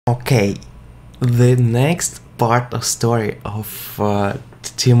Okay, the next part of story of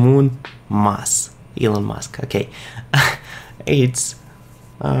Timun Mas, Elon Musk. Okay, it's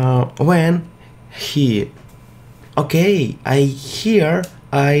when he. Okay, I hear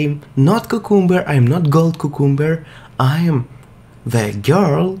I'm not cucumber. I'm not gold cucumber. I'm the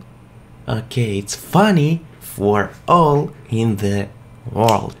girl. Okay, it's funny for all in the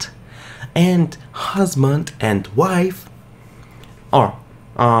world, and husband and wife, or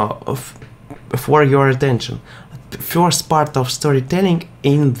for your attention, first part of storytelling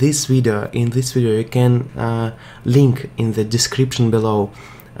in this video. You can link in the description below.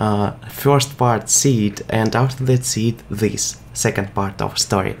 First part, see it, and after that see it this second part of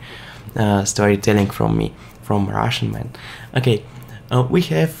storytelling from me, from Russian man. Okay, we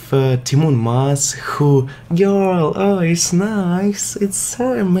have Timun Mas, who, girl, oh, it's nice, it's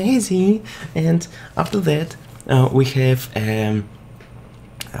so amazing. And after that we have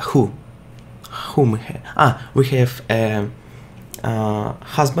whom we have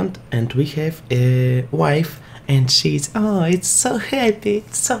husband, and we have a wife, and she's, oh, it's so happy,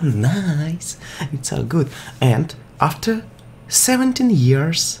 it's so nice, it's so good. And after 17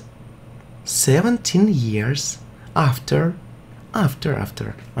 years after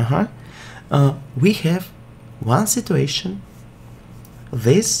we have one situation.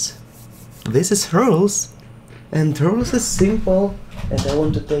 This is rules, and rules is simple, and I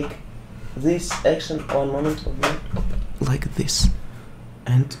want to take this action one moment like this,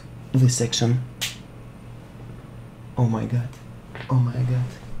 and this action. Oh my god, oh my god,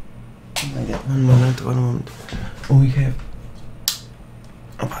 oh my god, one moment.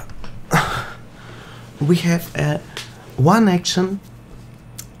 We have one action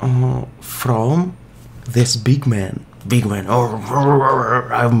from this big man. Oh,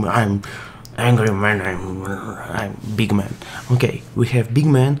 I'm angry man, I'm big man. Okay, we have big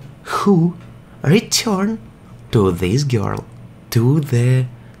man who return to this girl, to the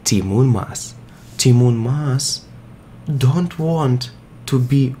Timun Mas. Timun Mas don't want to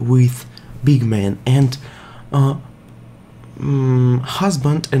be with big man, and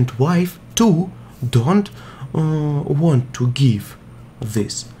husband and wife too don't want to give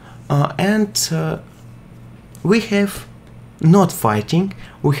this, and we have not fighting,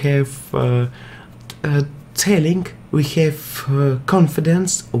 we have telling, we have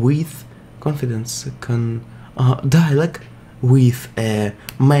dialogue with a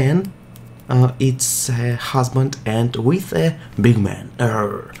man, it's a husband, and with a big man,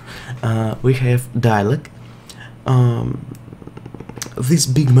 we have dialogue. This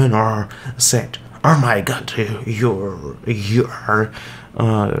big man said, oh my god, you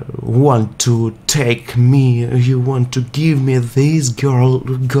want to take me, you want to give me this girl,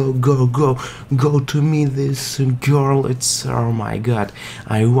 go to me this girl, it's, oh my god,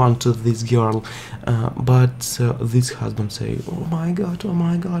 I want this girl. But this husband say, oh my god,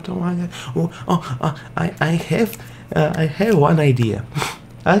 I have one idea.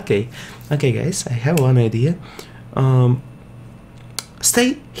 okay guys, I have one idea.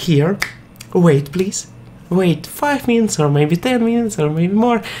 Stay here, wait please, wait 5 minutes or maybe 10 minutes or maybe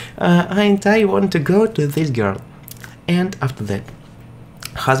more, and I want to go to this girl. And after that,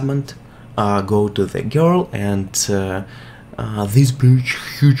 husband go to the girl, and this big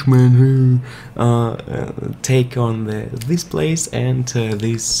huge man take on this place, and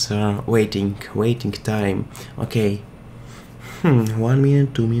this waiting time. Okay, 1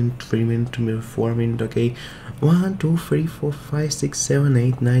 minute, 2 minutes, 3 minutes, 4 minutes. Okay, 1 2 3 4 5 6 7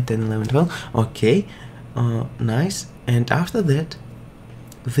 8 9 10 11 12. Okay, nice. And after that,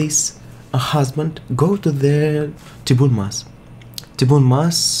 this husband go to the Timun Mas. Timun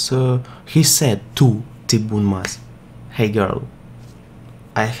Mas, he said to Timun Mas, hey girl,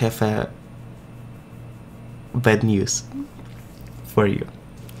 I have a bad news for you.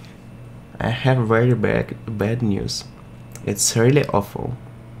 I have very bad news. It's really awful,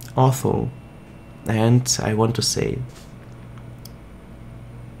 and I want to say,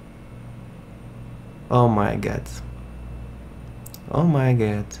 oh my god,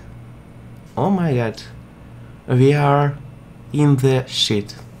 we are in the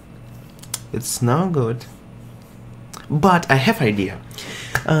shit. It's no good. But I have idea.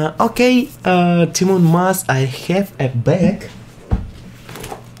 Okay, Timun Mas, I have a bag,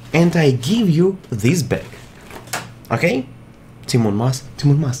 and I give you this bag. Okay, Timun Mas,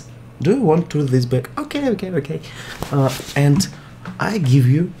 do you want to this bag? Okay. And I give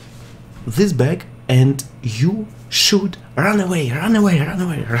you this bag, and you should run away,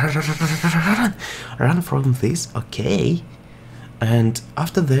 run from this. Okay, and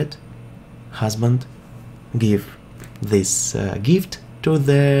after that, husband give this gift to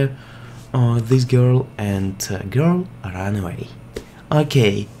the this girl, and girl ran away.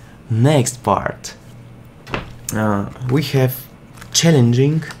 Okay, next part. We have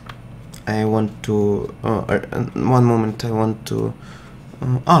challenging. I want to one moment. I want to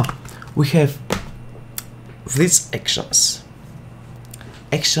we have these actions.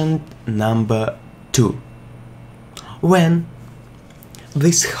 Action number 2. When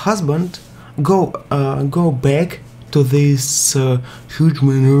this husband go back to this huge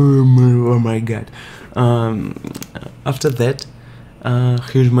man. Oh my god. After that,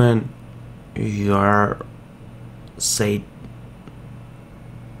 huge man, you are say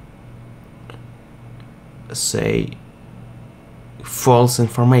false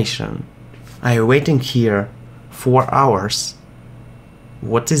information. I'm waiting here 4 hours.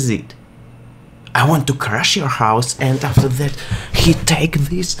 What is it? I want to crash your house. And after that, he take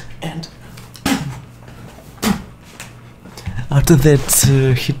this, and after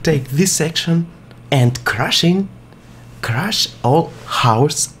that he take this action and crash all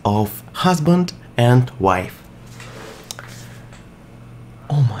house of husband and wife.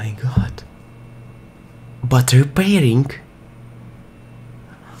 Oh my god. But repairing,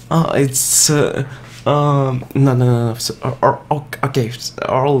 it's no, okay,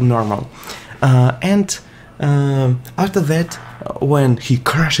 all normal. And after that, when he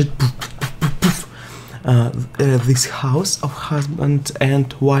crashed this house of husband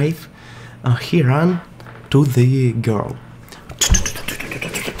and wife, he ran to the girl.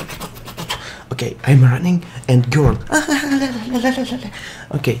 Okay, I'm running, and girl,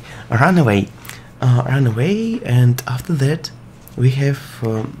 okay, run away, and after that we have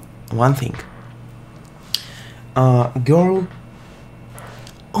one thing. Girl,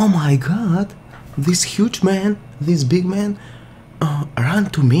 oh my god, this huge man, this big man, ran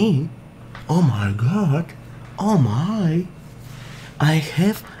to me. Oh my god, oh my, I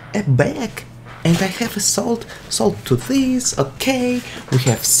have a bag, and I have a salt to this. Okay, we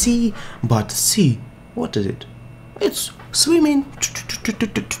have sea, but sea, what is it? It's swimming.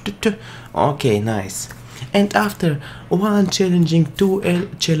 Okay, nice. And after 1 challenging, 2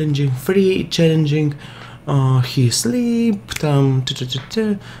 challenging, 3 challenging, he slept.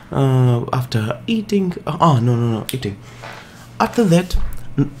 After eating, no, eating. After that,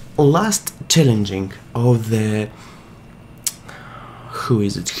 last challenging of the, who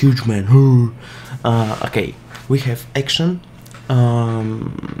is it? Huge man. Who? Okay, we have action.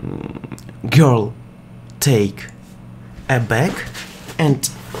 Girl, take a bag and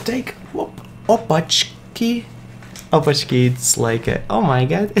take opachki. Opachki, it's like a, oh my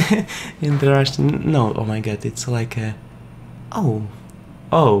god. In the Russian, no, oh my god, it's like a, oops.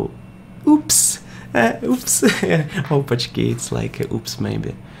 Oops. Opachki, it's like a oops,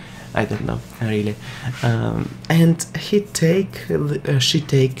 maybe. I don't know, really. And she take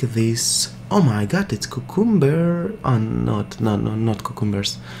this. Oh my god, it's cucumber. Oh, not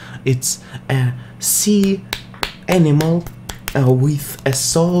cucumbers. It's a sea animal with a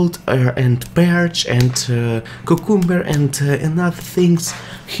salt and perch and cucumber and another things.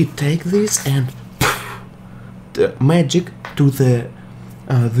 He take this and the magic to the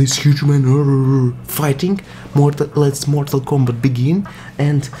this huge man fighting. Let's Mortal Kombat begin.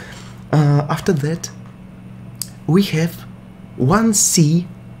 And after that, we have one sea.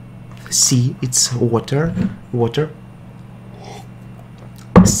 Sea, it's water.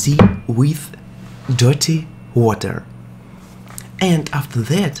 Sea with dirty water. And after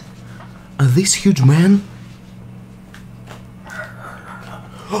that, this huge man.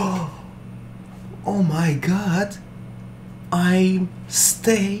 Oh my god! I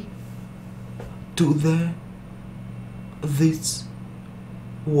stay to this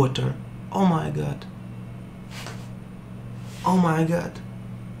water. Oh my god. Oh my god.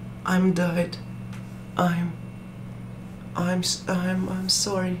 I'm died. I'm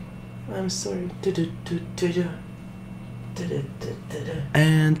sorry. I'm sorry.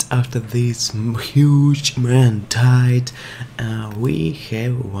 And after this huge man died, we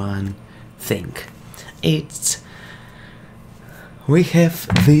have one thing. We have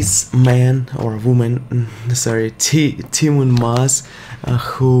this man or woman, sorry, Timun Mas,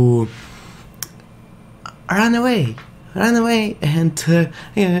 who ran away, and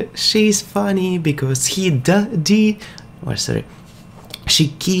she's funny because she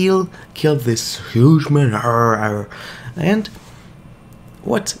killed this huge man, and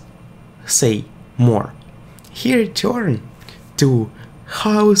what say more? He returned to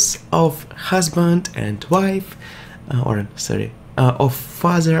house of husband and wife, of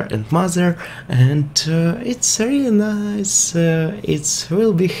father and mother, and it's really nice. It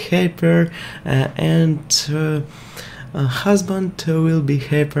will be happier, and husband will be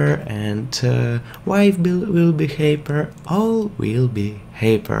happier, and wife will be happier, all will be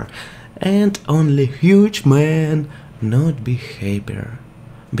happier, and only huge man not be happier,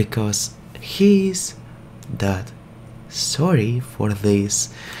 because he's dead. Sorry for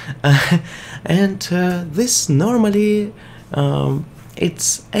this. And this normally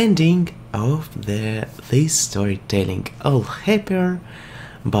it's ending of this storytelling, all happier,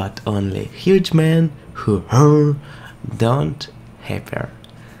 but only huge man who don't happier.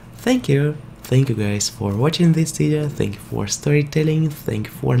 Thank you guys for watching this video. Thank you for storytelling. Thank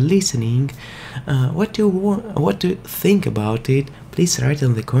you for listening. What do you think about it? Please write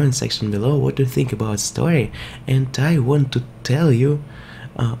in the comment section below what you think about story. And I want to tell you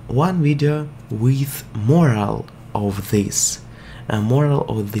one video with moral of this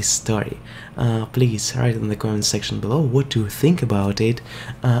story. Please write in the comment section below what you think about it.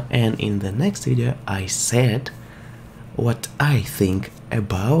 And in the next video I said what I think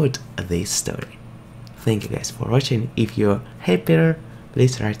about this story. Thank you guys for watching. If you're happier,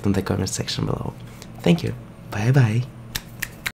 please write in the comment section below. Thank you. Bye bye.